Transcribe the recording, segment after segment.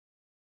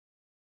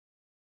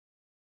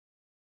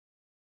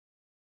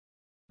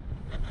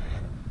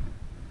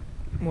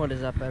What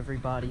is up,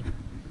 everybody?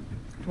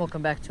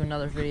 Welcome back to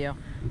another video.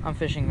 I'm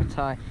fishing with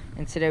Ty,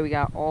 and today we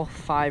got all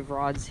 5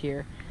 rods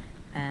here,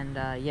 and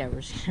yeah,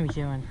 we're just gonna be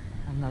doing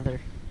another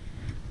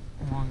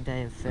long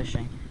day of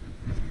fishing.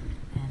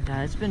 And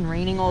it's been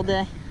raining all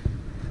day,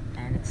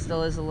 and it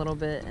still is a little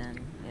bit, and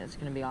yeah, it's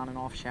gonna be on and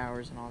off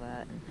showers and all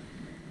that. And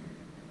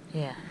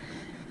yeah,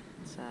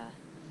 it's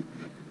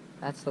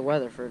that's the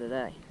weather for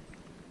today.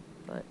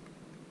 But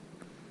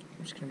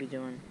I'm just gonna be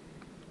doing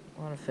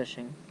a lot of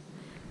fishing.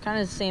 Kind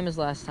of the same as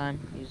last time,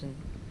 using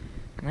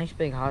a nice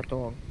big hot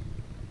dog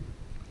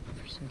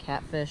for some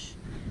catfish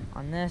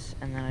on this,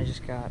 and then I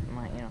just got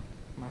my,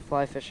 my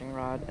fly fishing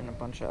rod and a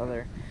bunch of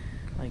other,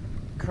 like,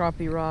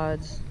 crappie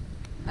rods.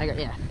 I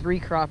got, 3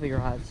 crappie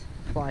rods,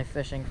 fly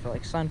fishing for,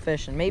 like,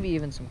 sunfish and maybe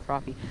even some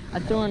crappie. I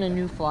threw in a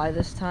new fly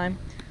this time.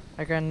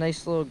 I got a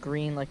nice little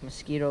green, like,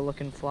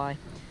 mosquito-looking fly.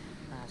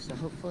 So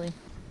hopefully,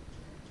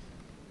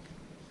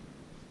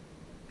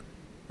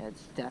 yeah,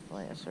 it's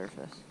definitely a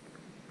surface.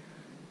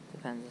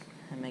 Depends.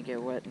 I may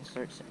get wet and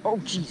start. Oh,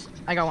 jeez!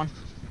 I got one.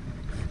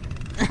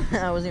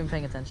 I wasn't even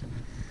paying attention.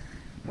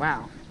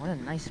 Wow, what a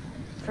nice one.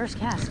 First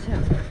cast, too.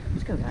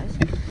 Let's go, guys.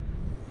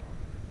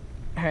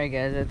 Alright,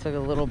 guys, it took a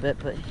little bit,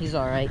 but he's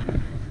alright.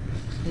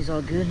 He's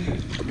all good.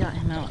 Got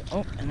him out.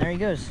 Oh, and there he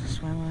goes.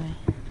 Swam away.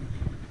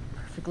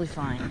 Perfectly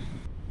fine.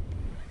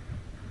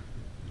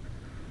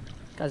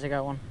 Guys, I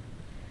got one.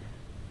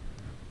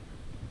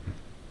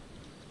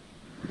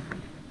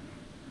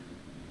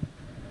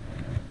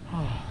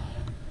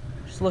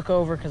 Look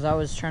over because I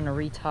was trying to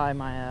retie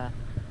my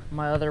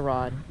my other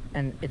rod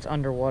and it's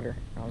underwater.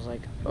 I was like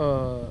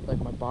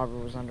my bobber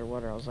was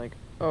underwater. I was like,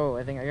 oh,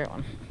 I think I got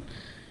one.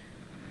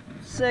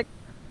 Sick.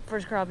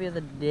 First crappie of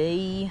the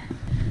day.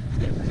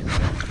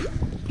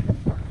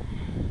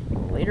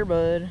 Later,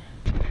 bud.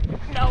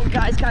 No,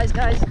 guys.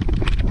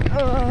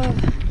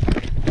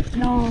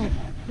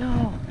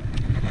 No.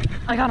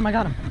 I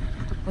got him.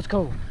 Let's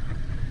go.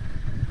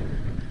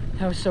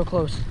 That was so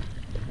close.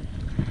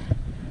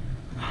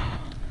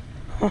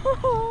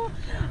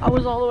 I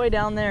was all the way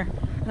down there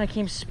and I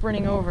came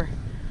sprinting over.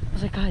 I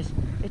was like, guys,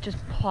 it just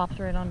plopped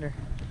right under.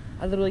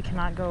 I literally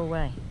cannot go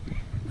away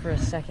for a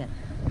second.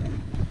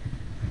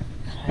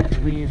 So I had to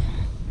leave.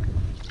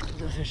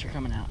 The fish are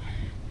coming out.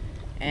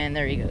 And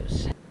there he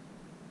goes.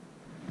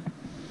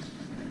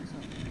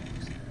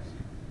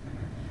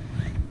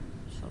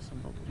 Saw some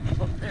bubbles.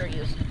 Oh, there he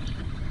is.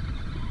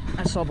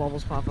 I saw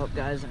bubbles pop up,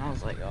 guys, and I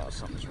was like, oh,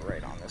 something's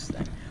right on this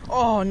thing.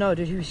 Oh no,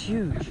 dude, he was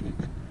huge.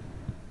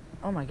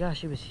 Oh my gosh,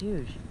 he was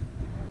huge.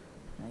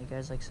 Now you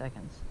guys like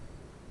seconds.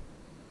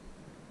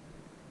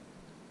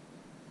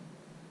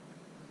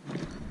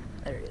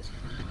 There he is.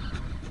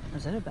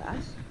 Is that a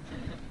bass?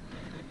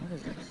 What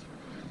is this?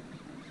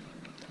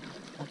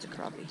 That's a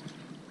crappie.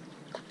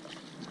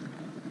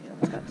 Yeah,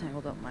 it's got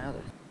tangled up in my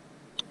other.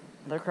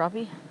 Another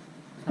crappie?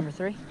 Number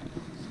 3.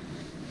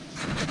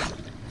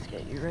 Let's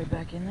get you right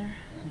back in there.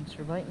 Thanks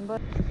for biting,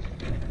 bud.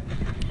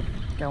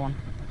 Got one.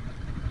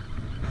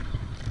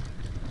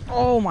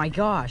 Oh my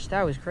gosh,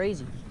 that was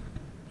crazy.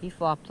 He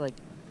flopped like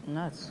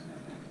nuts.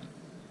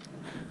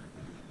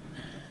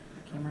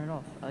 Came right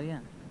off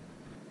again.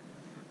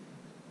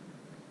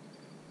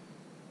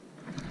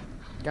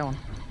 Got one.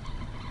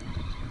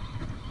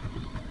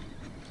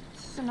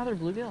 Is this another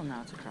bluegill? No,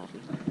 it's a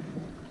crappie.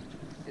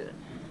 Good.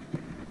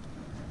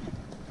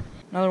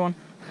 Another one.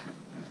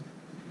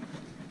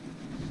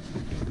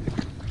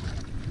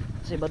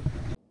 See, bud.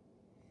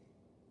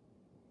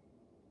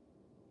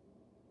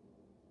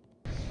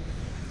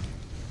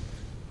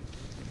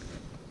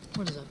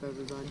 What is up,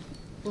 everybody?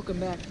 Welcome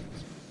back.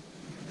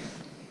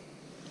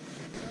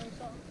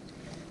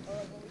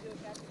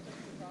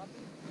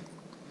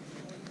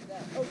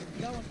 Oh,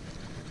 you got one.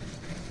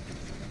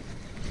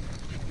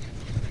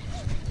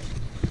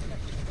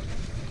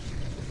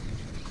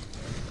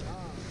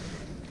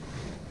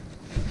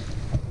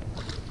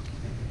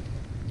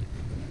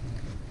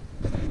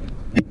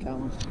 Got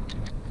one.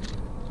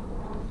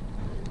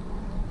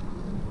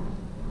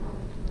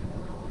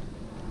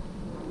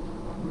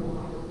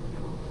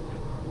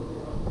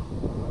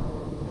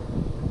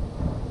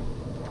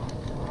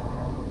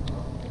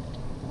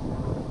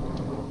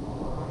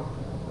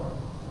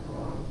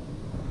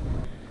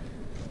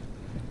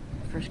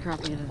 First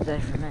crappie of the day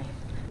for me.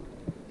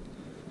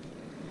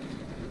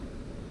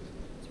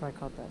 That's why I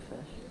caught that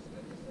fish.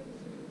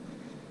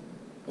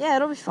 Yeah,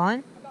 it'll be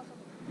fine.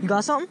 You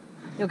got something?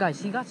 Yo,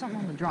 guys, he got something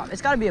on the drop.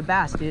 It's gotta be a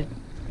bass, dude.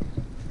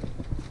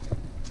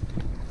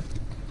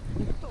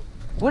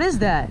 What is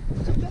that?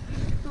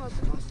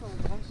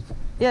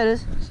 Yeah, it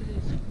is. Yes, it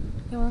is.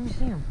 Yo, let me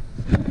see him.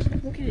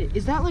 Look at it.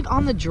 Is that like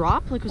on the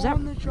drop? Like, was that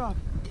on the drop?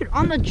 Dude,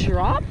 on the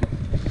drop?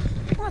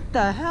 What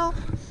the hell?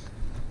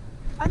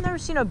 I've never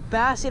seen a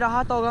bass eat a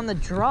hot dog on the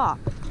drop.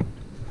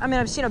 I mean,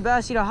 I've seen a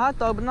bass eat a hot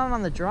dog, but not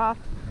on the drop.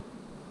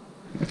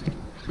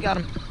 Got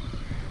him.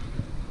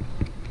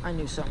 I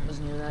knew something was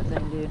near that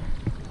thing, dude.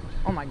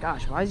 Oh my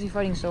gosh, why is he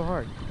fighting so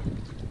hard?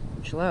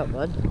 Chill out,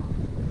 bud.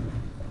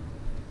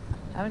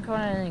 I haven't caught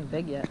anything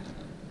big yet.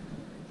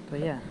 But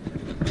yeah.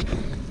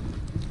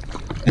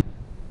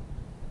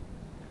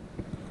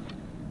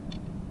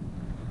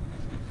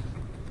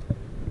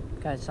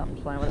 Guys,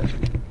 something's playing with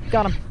it.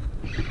 Got him.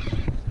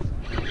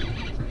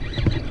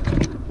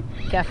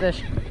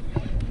 Catfish.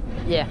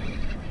 Yeah.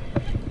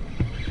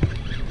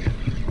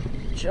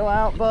 Chill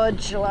out, bud.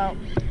 Chill out.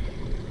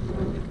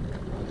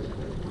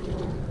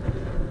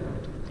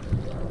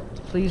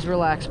 Please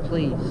relax,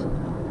 please.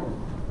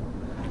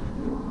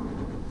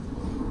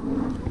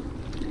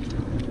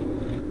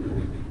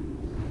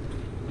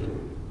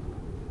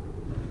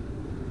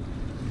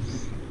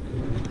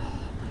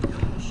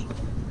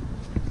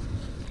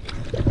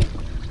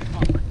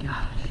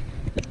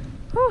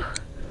 Whew. Well,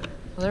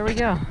 there we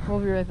go. We'll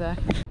be right back.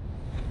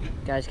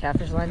 Guys,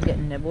 catfish line's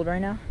getting nibbled right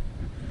now.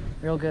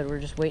 Real good. We're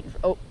just waiting for...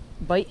 Oh,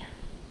 bite.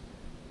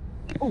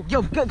 Oh,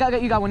 yo, you got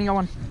one. You got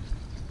one.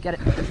 Get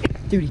it.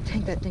 Dude, he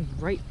tanked that thing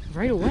right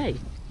away.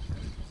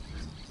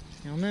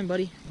 You know what I mean,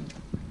 buddy?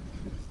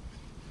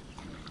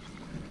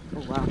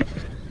 Oh, wow.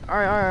 All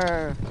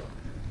right.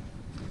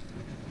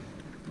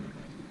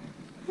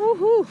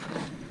 Woohoo!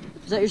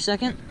 Is that your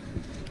second?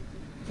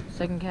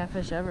 Second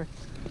catfish ever.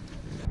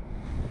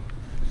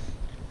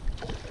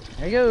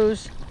 There he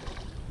goes.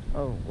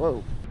 Oh,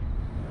 whoa.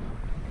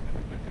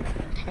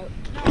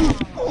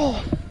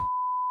 Oh.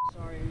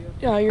 Sorry, are you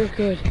okay? Yeah, you're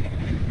good.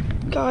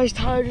 Guys,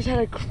 Tyler just had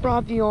a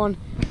crappie on.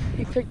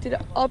 He picked it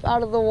up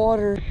out of the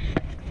water.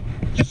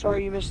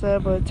 Sorry you missed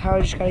that, but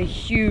Tyler just got a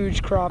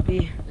huge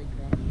crappie.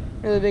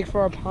 Really big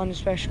for our pond,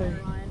 especially.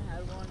 Ryan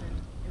had one and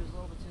it was a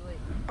little bit too late.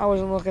 I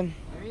wasn't looking.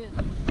 There he is.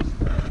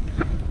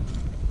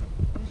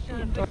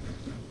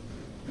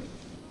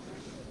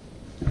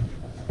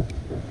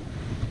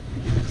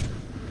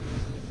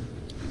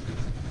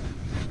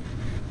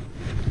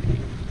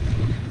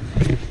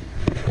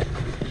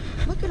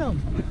 Look at him.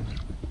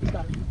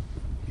 Got him.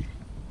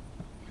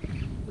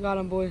 We got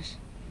him, boys.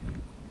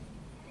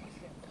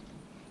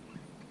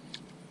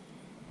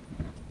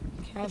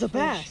 It's a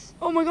bass.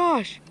 Oh my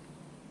gosh.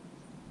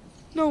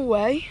 No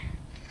way.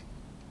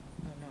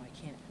 Oh no, I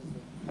can't.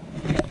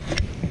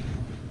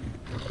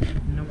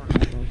 No more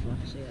balls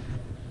left. So yeah,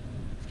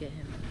 let's get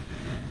him.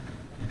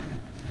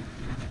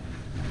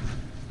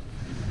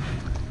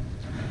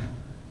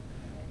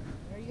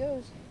 There he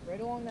goes, right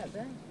along that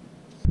bank.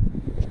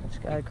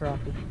 Just got a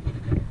crappie.